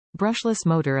brushless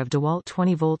motor of DeWalt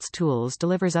 20 volts tools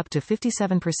delivers up to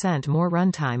 57% more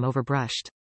runtime over brushed.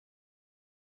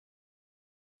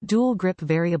 Dual grip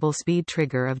variable speed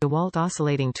trigger of DeWalt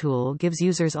oscillating tool gives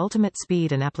users ultimate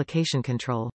speed and application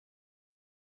control.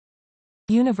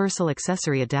 Universal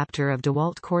accessory adapter of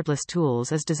DeWalt cordless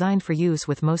tools is designed for use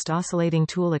with most oscillating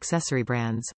tool accessory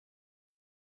brands.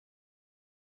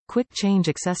 Quick change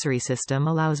accessory system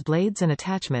allows blades and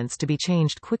attachments to be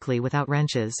changed quickly without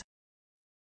wrenches.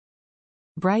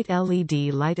 Bright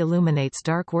LED light illuminates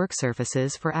dark work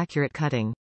surfaces for accurate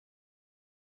cutting.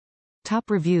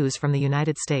 Top reviews from the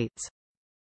United States.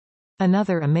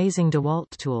 Another amazing DeWalt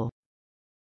tool.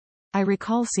 I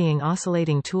recall seeing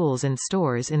oscillating tools in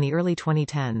stores in the early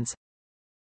 2010s.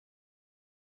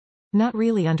 Not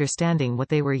really understanding what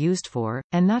they were used for,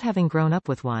 and not having grown up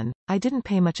with one, I didn't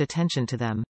pay much attention to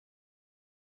them.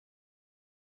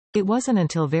 It wasn't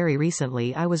until very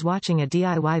recently I was watching a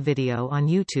DIY video on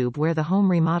YouTube where the home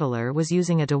remodeler was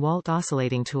using a DeWalt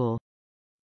oscillating tool.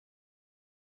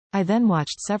 I then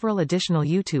watched several additional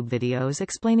YouTube videos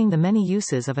explaining the many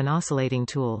uses of an oscillating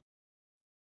tool.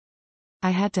 I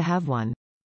had to have one.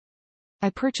 I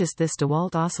purchased this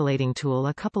DeWalt oscillating tool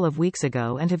a couple of weeks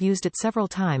ago and have used it several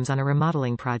times on a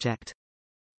remodeling project.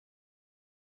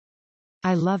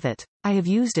 I love it. I have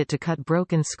used it to cut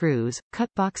broken screws,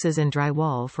 cut boxes in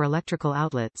drywall for electrical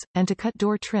outlets, and to cut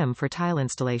door trim for tile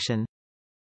installation.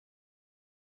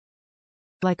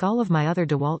 Like all of my other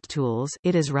DeWalt tools,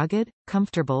 it is rugged,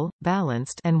 comfortable,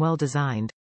 balanced, and well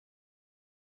designed.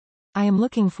 I am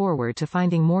looking forward to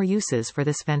finding more uses for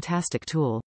this fantastic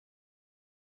tool.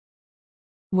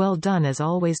 Well done as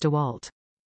always, DeWalt.